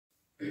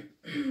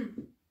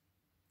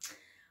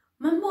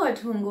Mambo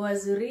watungu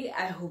wazuri,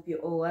 I hope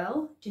you're all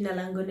well. Jina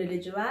langu ni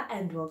Lijua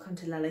and welcome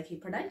to Lalak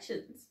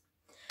Productions.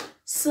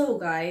 So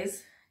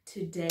guys,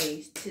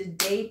 today.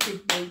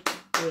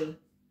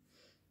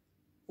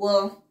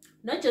 Well,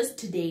 not just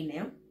today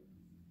now.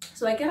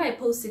 So I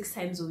post 6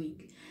 times a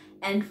week.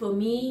 And for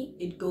me,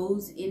 it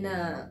goes in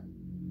a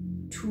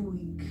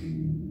 2-week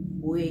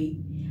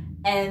way.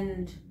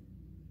 And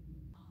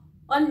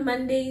on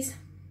Mondays,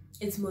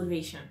 it's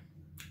motivation.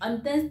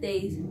 On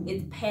Thursdays,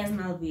 it's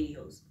personal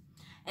videos.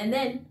 And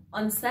then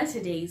on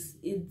Saturdays,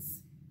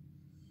 it's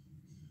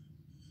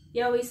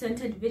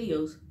Yahweh-centered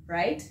videos,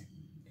 right?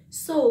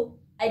 So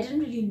I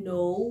didn't really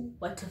know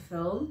what to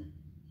film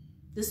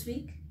this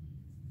week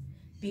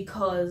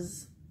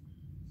because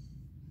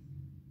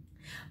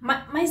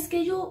my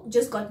schedule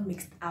just got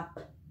mixed up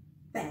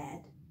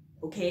bad,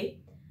 okay?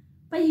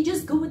 But you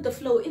just go with the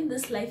flow. In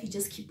this life, you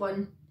just keep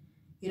on,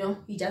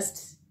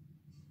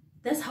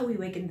 that's how we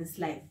work in this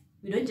life.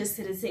 We don't just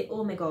sit and say,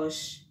 oh my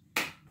gosh,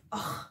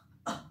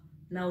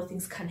 now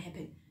things can't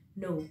happen.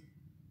 No,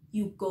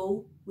 you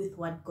go with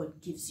what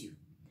God gives you,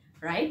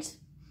 right?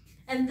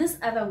 And this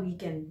other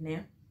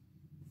weekend,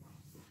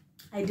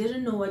 I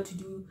didn't know what to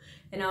do,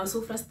 and I was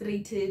so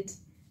frustrated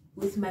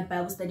with my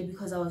Bible study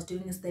because I was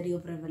doing a study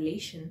of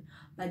Revelation.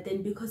 But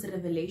then because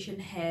Revelation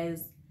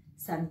has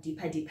some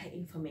deeper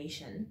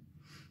information,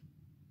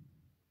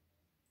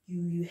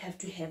 you have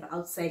to have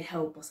outside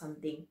help or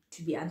something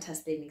to be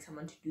understanding,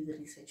 someone to do the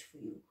research for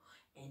you.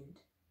 And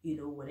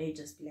when I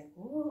just be like,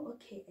 oh,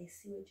 okay, I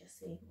see what you're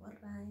saying. All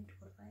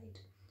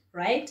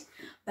right.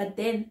 But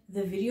then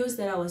the videos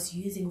that I was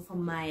using for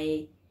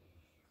my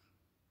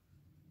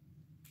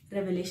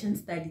Revelation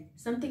study,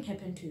 something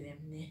happened to them.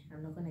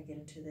 I'm not gonna get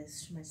into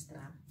this, too much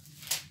drama.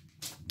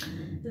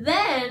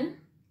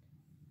 Then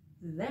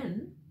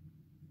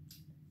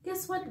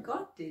guess what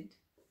God did?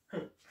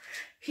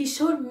 He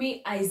showed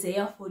me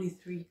Isaiah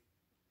 43.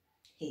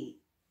 Hey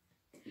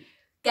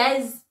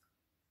guys,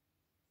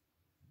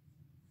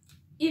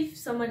 if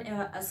someone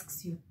ever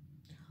asks you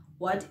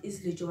what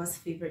is Lijoa's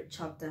favorite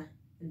chapter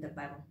in the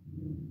Bible,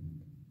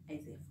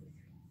 Isaiah 43.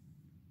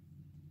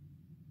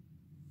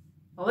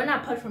 But when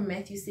apart from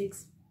Matthew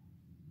 6,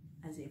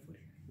 Isaiah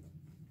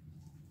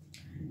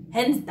 43.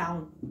 Hands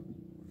down.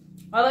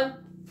 Alright.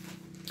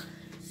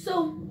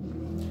 So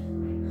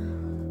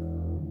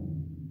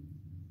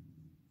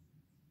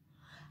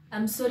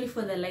I'm sorry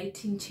for the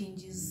lighting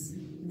changes.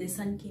 The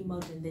sun came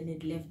out and then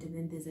it left, and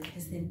then there's a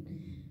person.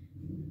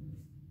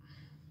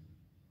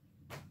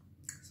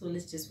 So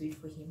let's just wait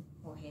for him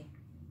or her.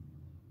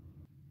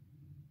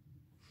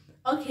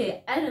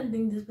 Okay, I don't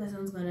think this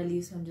person's gonna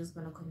leave, so I'm just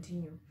gonna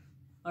continue.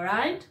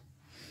 Alright?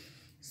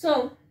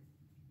 So,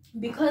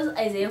 because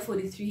Isaiah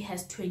 43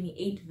 has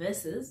 28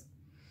 verses,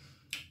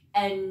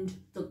 and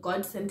the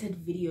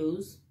God-centered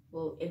videos,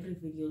 well, every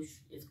video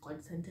is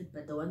God-centered,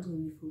 but the ones where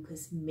we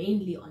focus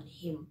mainly on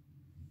Him,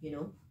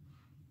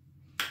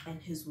 and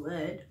His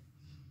Word,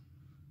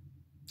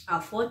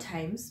 are 4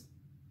 times.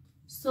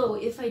 So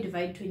if I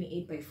divide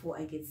 28 by 4,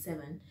 I get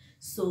 7.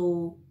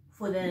 So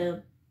for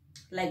the,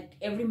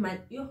 every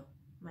month,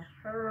 my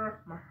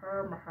hair.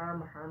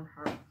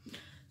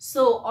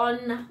 So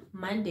on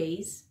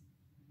Mondays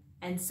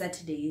and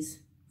Saturdays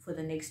for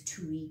the next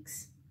 2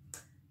 weeks,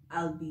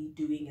 I'll be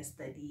doing a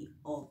study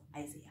of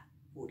Isaiah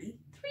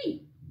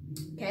 43.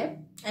 Okay,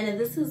 and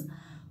this is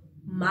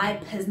my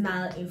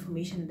personal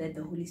information that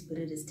the Holy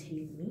Spirit is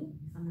telling me.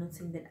 I'm not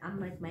saying that I'm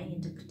right, my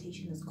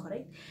interpretation is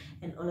correct,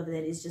 and all of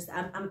that is just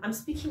I'm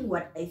speaking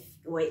what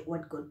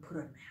God put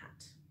on my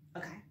heart.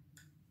 Okay,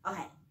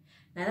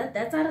 now that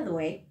that's out of the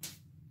way,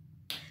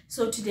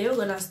 so today we're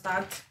gonna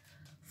start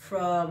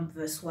from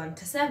verse 1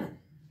 to 7,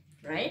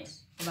 right?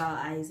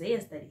 About Isaiah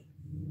study,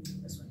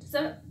 verse 1 to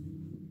 7.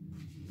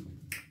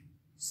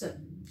 So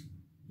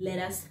let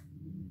us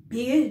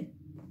begin.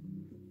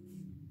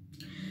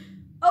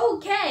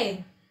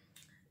 Okay,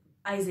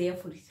 Isaiah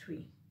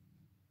 43.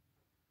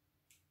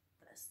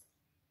 Verse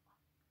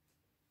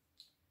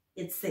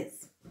 1. It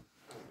says,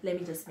 let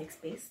me just make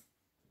space.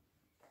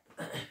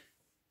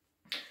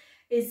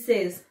 It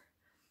says,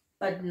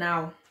 but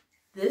now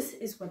this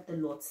is what the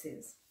Lord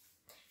says.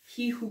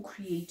 He who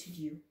created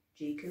you,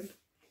 Jacob,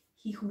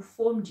 he who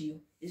formed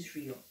you,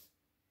 Israel.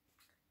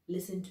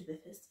 Listen to the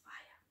first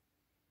fire.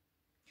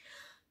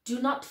 Do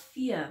not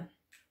fear,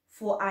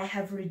 for I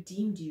have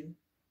redeemed you.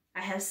 I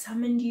have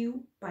summoned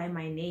you by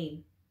my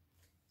name.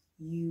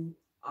 You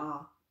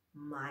are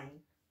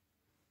mine.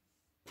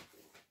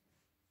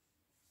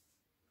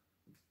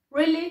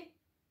 Really?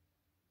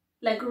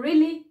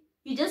 Really?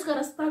 You just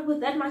gotta start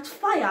with that much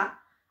fire?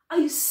 Are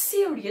you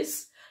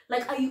serious? My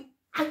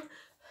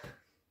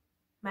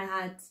heart.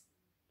 I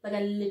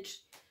literally.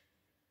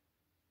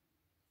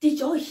 Did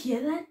y'all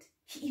hear that?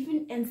 He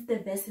even ends the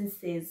verse and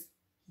says,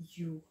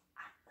 you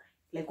are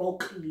mine. All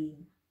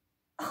clean.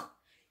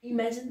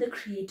 Imagine the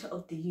creator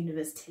of the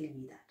universe telling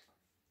me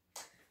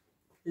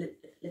that.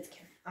 Let's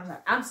carry on.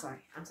 I'm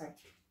sorry.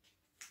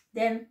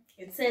 Then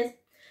it says,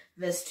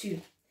 verse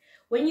 2,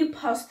 when you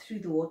pass through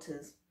the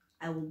waters,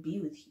 I will be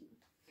with you,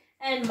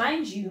 And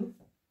mind you,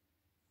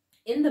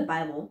 in the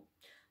Bible,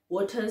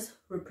 waters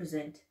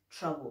represent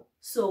trouble.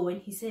 So when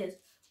he says,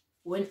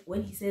 when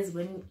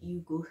you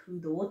go through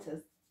the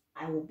waters,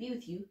 I will be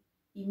with you,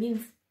 it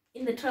means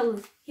in the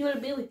troubles, he will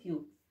be with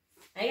you.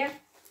 Okay?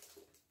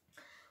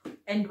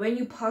 And when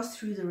you pass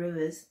through the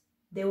rivers,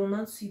 they will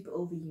not sweep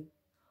over you.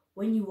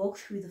 When you walk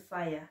through the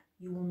fire,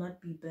 you will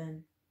not be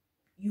burned.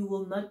 You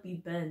will not be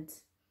burnt.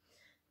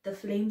 The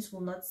flames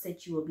will not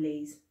set you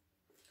ablaze.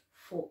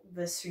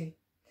 Verse 3.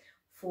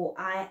 For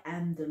I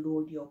am the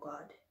Lord your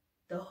God,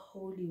 the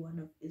Holy One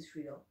of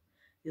Israel,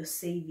 your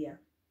Savior.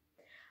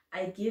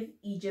 I give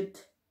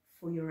Egypt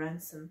for your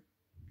ransom,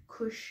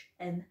 Cush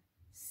and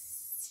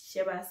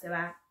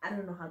Sheba, I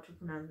don't know how to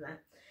pronounce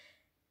that,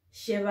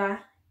 Sheba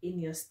in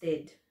your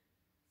stead.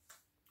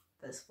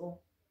 Verse 4.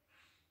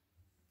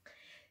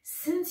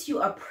 Since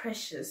you are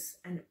precious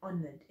and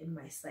honored in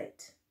my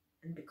sight,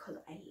 and because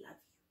I love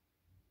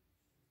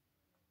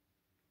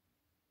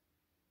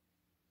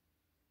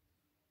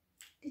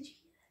you. Did you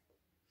hear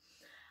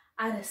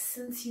that? And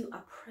since you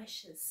are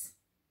precious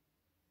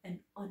and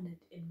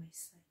honored in my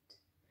sight.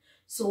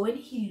 So when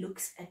he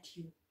looks at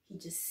you, he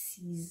just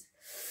sees,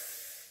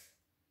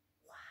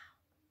 wow.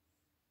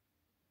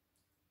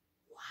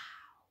 Wow.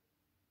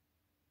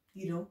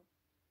 You know,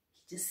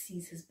 he just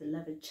sees his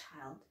beloved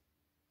child.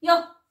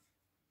 Yo!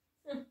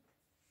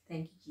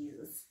 Thank you,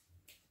 Jesus.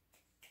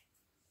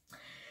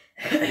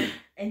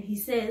 And he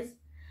says,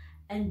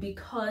 and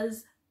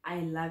because I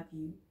love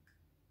you.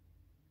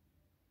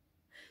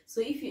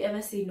 So if you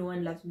ever say no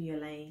one loves me, you're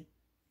lying.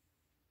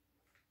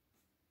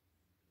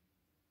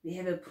 We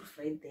have a proof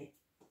right there.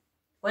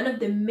 One of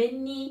the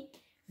many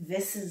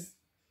verses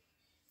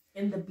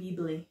in the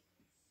Bible.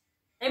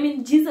 I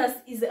mean, Jesus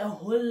is a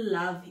whole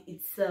love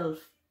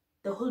itself.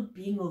 The whole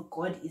being of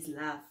God is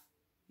love.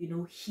 You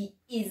know, he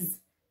is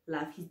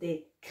love. He's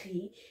the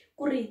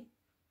creator.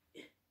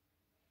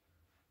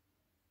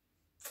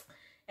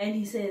 And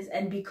he says,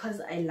 and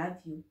because I love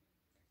you,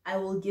 I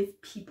will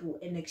give people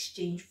in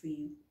exchange for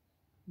you.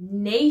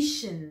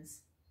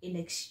 Nations in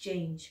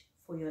exchange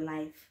for your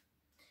life.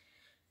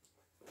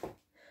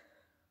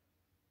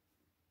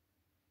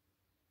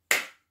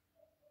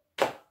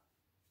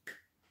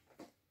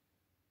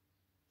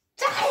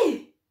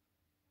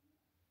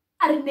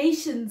 Are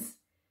nations.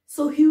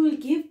 So he will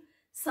give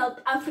South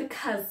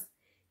Africa's,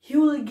 he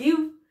will give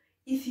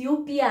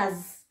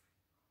Ethiopia's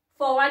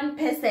for one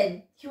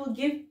person. He will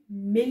give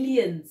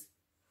millions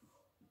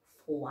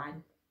for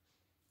one.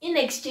 In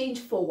exchange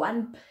for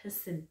one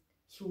person,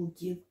 he will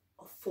give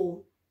a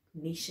full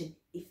nation,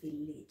 a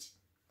village,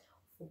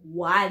 for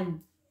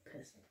one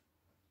person.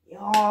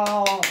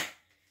 Yo,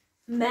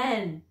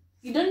 man,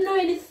 you don't know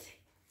anything.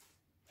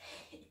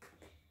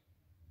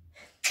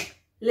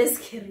 Let's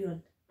carry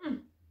on.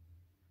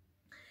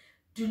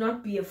 Do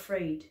not be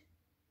afraid,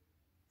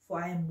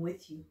 for I am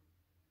with you.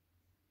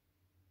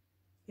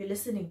 You're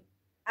listening?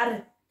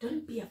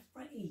 Don't be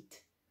afraid.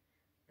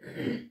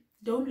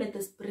 Don't let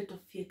the spirit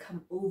of fear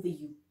come over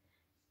you,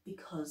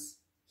 because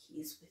he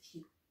is with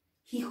you.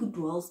 He who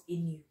dwells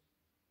in you.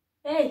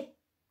 Hey,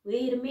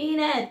 wait a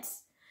minute.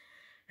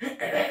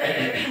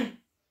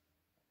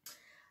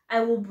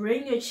 I will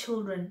bring your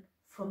children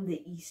from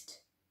the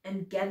east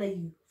and gather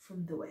you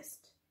from the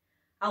west.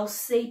 I'll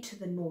say to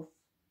the north,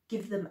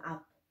 give them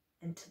up,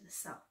 and to the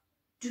south,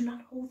 do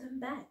not hold them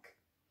back.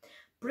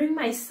 Bring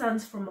my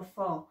sons from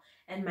afar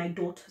and my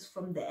daughters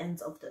from the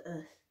ends of the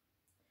earth.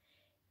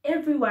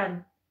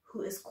 Everyone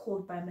who is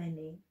called by my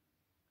name,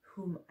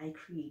 whom I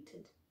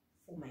created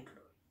for my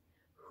glory,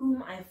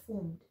 whom I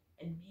formed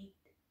and made.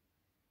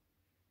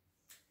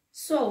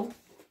 So,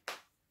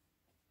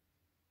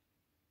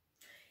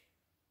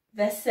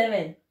 verse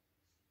 7.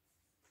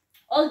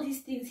 All these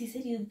things he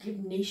said he'll give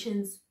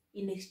nations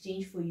in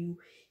exchange for you.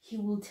 He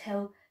will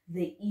tell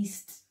the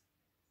east.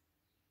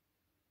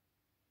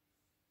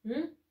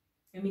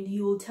 I mean,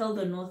 he will tell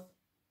the north,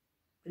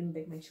 bring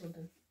back my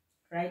children,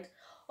 right?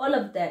 All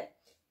of that,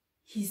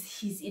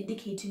 he's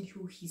indicating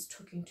who he's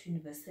talking to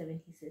in verse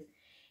 7. He says,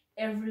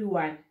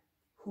 everyone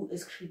who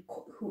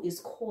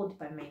is called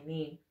by my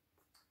name,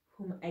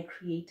 whom I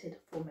created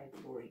for my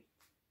glory,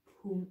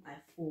 whom I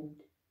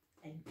formed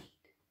and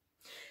made.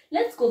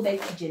 Let's go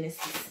back to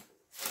Genesis.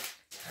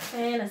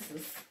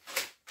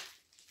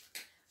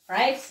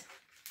 Right?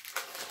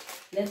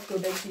 Let's go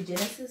back to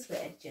Genesis. We're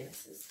at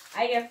Genesis.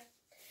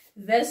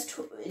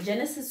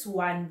 Genesis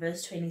 1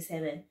 verse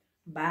 27.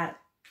 But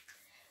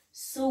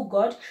so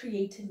God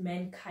created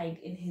mankind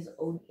in his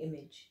own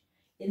image.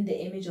 In the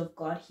image of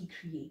God he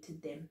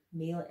created them.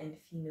 Male and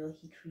female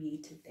he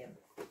created them.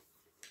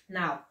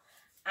 Now,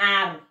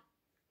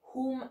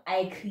 whom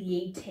I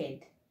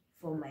created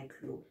for my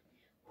glory,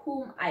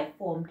 whom I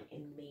formed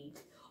and made.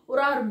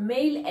 Or are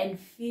male and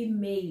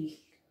female.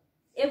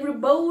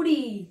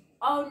 Everybody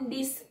on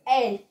this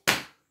earth.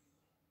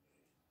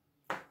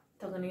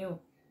 Talking to you.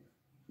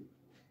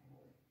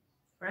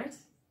 Right?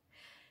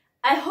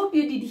 I hope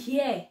you did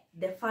hear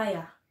the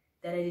fire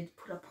that I did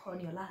put upon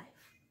your life.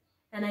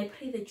 And I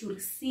pray that you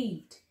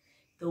received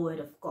the word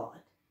of God.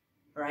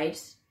 Right?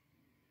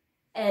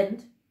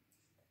 And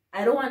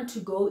I don't want to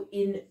go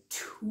in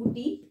too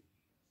deep.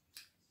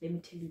 Let me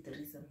tell you the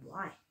reason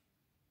why.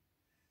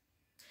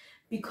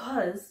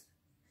 Because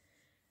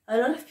a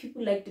lot of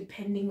people like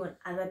depending on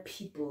other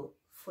people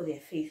for their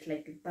faith.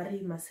 Like,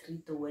 you must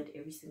read the word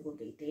every single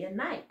day, day and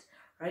night,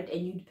 right?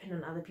 And you depend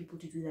on other people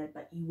to do that,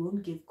 but you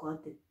won't give God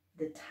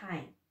the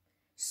time.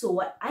 So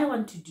what I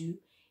want to do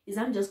is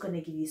I'm just going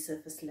to give you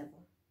surface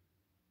level.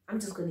 I'm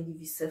just going to give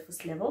you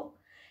surface level.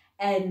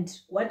 And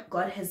what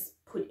God has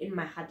put in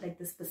my heart, like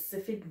the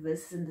specific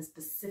verses and the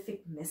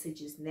specific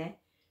messages there,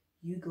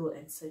 you go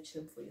and search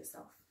them for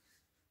yourself.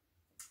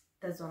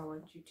 That's what I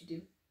want you to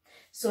do.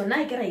 So now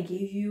I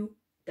gave you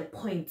the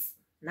points.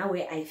 Now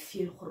where I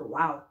feel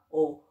wow,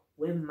 or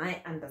where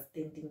my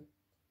understanding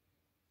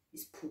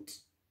is put.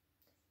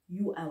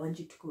 I want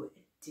you to go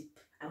deep.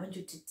 I want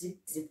you to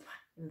dig deeper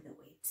in the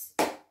words.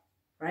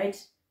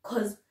 Right?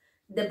 Because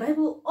the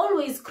Bible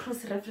always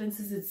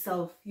cross-references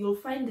itself. You'll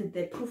find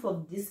the proof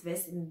of this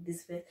verse in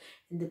this verse,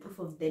 and the proof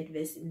of that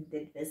verse in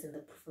that verse, and the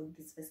proof of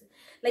this verse.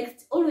 Like,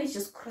 it's always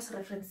just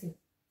cross-referencing.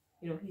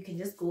 You know, you can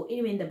just go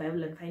anywhere in the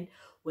Bible and find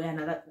where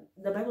another...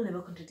 The Bible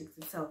never contradicts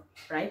itself,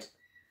 right?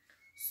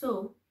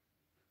 So,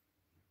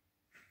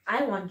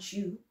 I want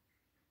you...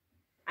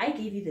 I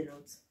gave you the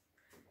notes.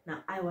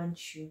 Now, I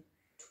want you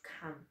to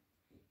come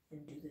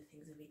and do the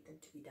things and make them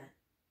to be done.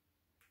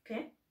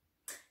 Okay?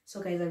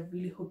 So guys, I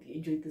really hope you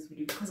enjoyed this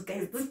video, because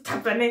guys, this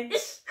chapter,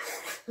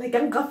 like,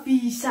 guys,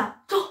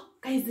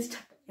 this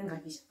chapter,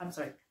 I'm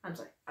sorry.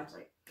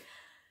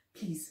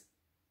 Please,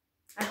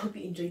 I hope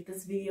you enjoyed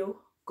this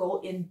video. Go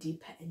in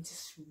deeper and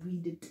just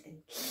read it and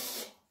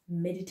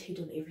meditate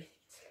on everything.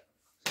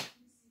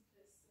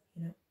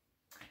 You know?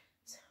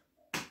 So,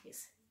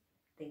 yes,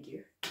 thank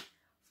you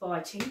for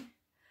watching.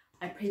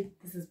 I pray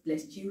this has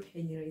blessed you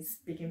and, you know, it's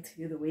speaking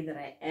to you the way that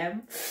I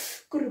am.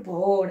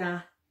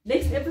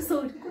 Next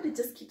episode, it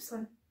just keeps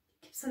on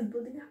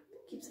building up,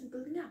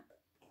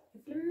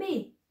 You feel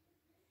me?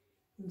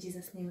 In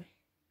Jesus' name,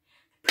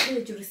 I pray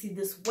that you receive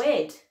this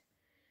word.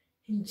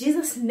 In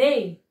Jesus'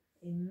 name,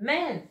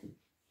 amen.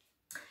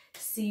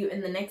 See you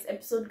in the next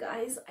episode,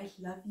 guys. I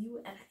love you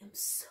and I am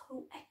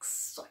so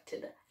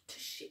excited